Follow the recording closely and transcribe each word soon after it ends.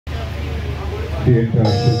The entire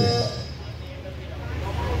shooting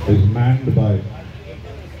is manned by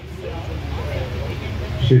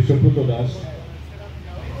Shri Subrata Das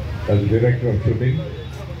as director of shooting,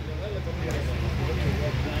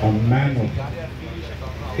 a man of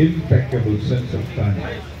impeccable sense of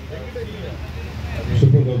timing.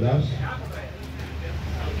 Subrata Das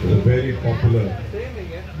is a very popular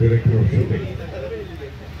director of shooting,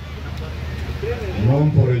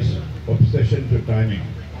 known for his obsession to timing.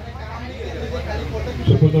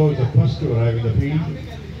 Subrata is the first to arrive in the field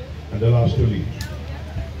and the last to leave.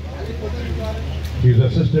 He is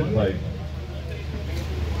assisted by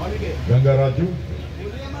Gangaraju,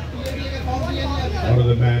 one of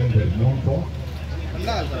the man who is known for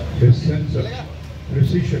his sense of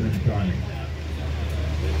precision and timing.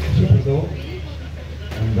 Subrata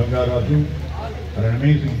and Gangaraju are an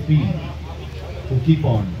amazing team who keep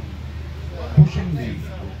on pushing the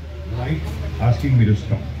light, asking me to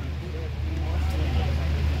stop.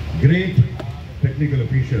 Great technical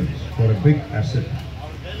officials for a big asset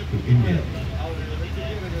to India.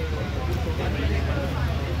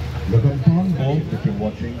 The compound ball that you're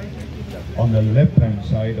watching on the left-hand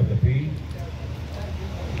side of the field,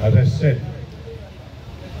 as I said,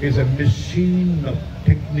 is a machine of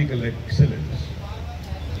technical excellence.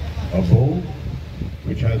 A bow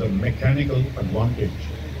which has a mechanical advantage,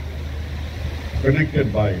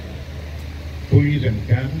 connected by pulleys and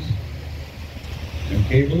cams and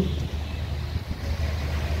cables.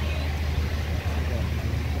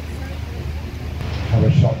 Have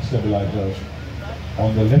a shot stabilizer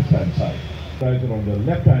on the left hand side. Stabilizer on the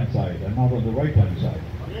left hand side and not on the right hand side.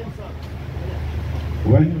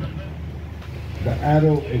 When the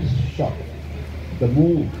arrow is shot, the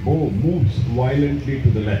bow moves violently to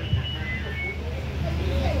the left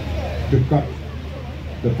to cut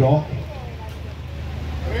the top.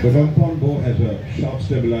 The compound bow has a shot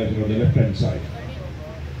stabilizer on the left hand side.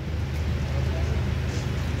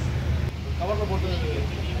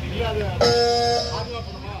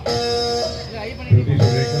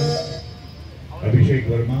 Abhishek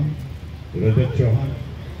Verma, Rajat Chauhan.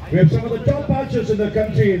 We have some of the top archers in the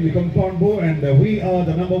country in the compound bow, and we are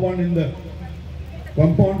the #1 in the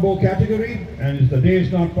compound bow category. And the day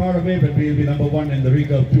is not far away, but we will be #1 in the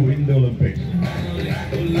recurve 2 in the Olympics.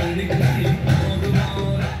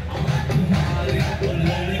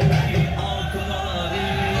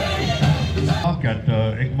 At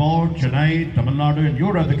Egmore, Chennai, Tamil Nadu, and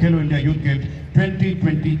you're at the Khelo India Youth Games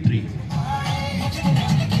 2023.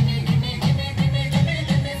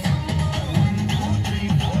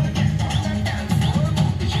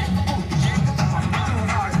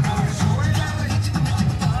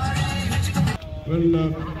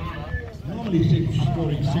 Well, normally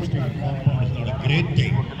scoring 60 compound is not a great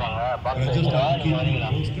thing, but I just have to keep you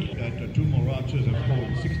posted that two more archers have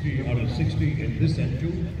scored 60 out of 60 in this end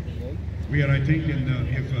too. We are, I think, if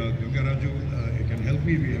Gangaraju can help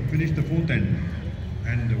me, we have finished the 4th end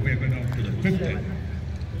and we are going on to the 5th end.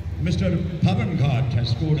 Mr. Pavan Ghat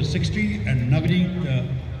has scored a 60 and Navneet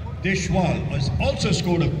Deshwal has also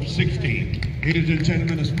scored a 60. Ladies and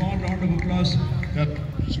gentlemen, a small round of applause. The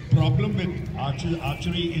problem with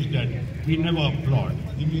archery is that we never applaud.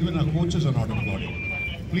 Even our coaches are not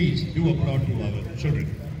applauding. Please do applaud to our children.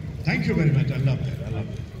 Thank you very much. I love that. I love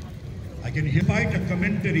that. I can hear a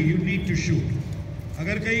commentary, you need to shoot.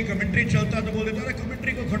 अगर कहीं commentary चलता तो बोले तारा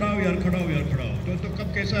commentary को खड़ाओ यार तो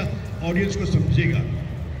कब कैसा audience को समझेगा.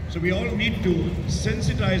 So we all need to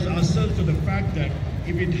sensitize ourselves to the fact that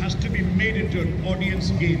if it has to be made into an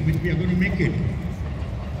audience game, which we are going to make it,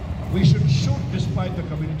 we should shoot despite the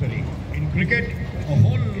commentary. In cricket, a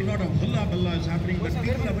whole lot of hulla bulla is happening, but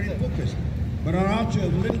people are very focused. But our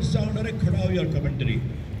archers will sound like your commentary.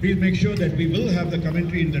 Please make sure that we will have the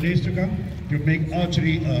commentary in the days to come to make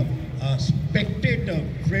archery a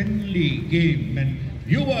spectator-friendly game. And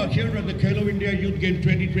you are here at the Khelo India Youth Game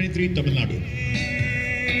 2023 Tamil Nadu.